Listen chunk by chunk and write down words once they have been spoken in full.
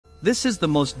This is the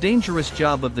most dangerous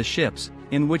job of the ships,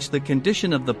 in which the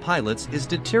condition of the pilots is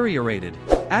deteriorated.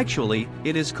 Actually,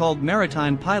 it is called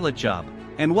maritime pilot job.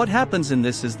 And what happens in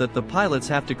this is that the pilots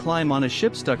have to climb on a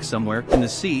ship stuck somewhere in the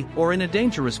sea or in a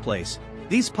dangerous place.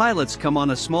 These pilots come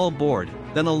on a small board,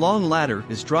 then a long ladder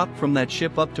is dropped from that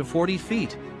ship up to 40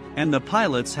 feet. And the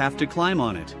pilots have to climb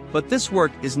on it. But this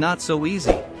work is not so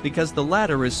easy, because the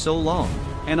ladder is so long.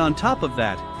 And on top of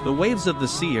that, the waves of the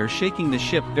sea are shaking the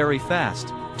ship very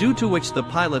fast, due to which the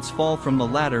pilots fall from the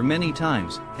ladder many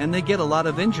times, and they get a lot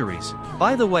of injuries.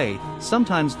 By the way,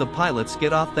 sometimes the pilots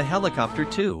get off the helicopter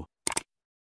too.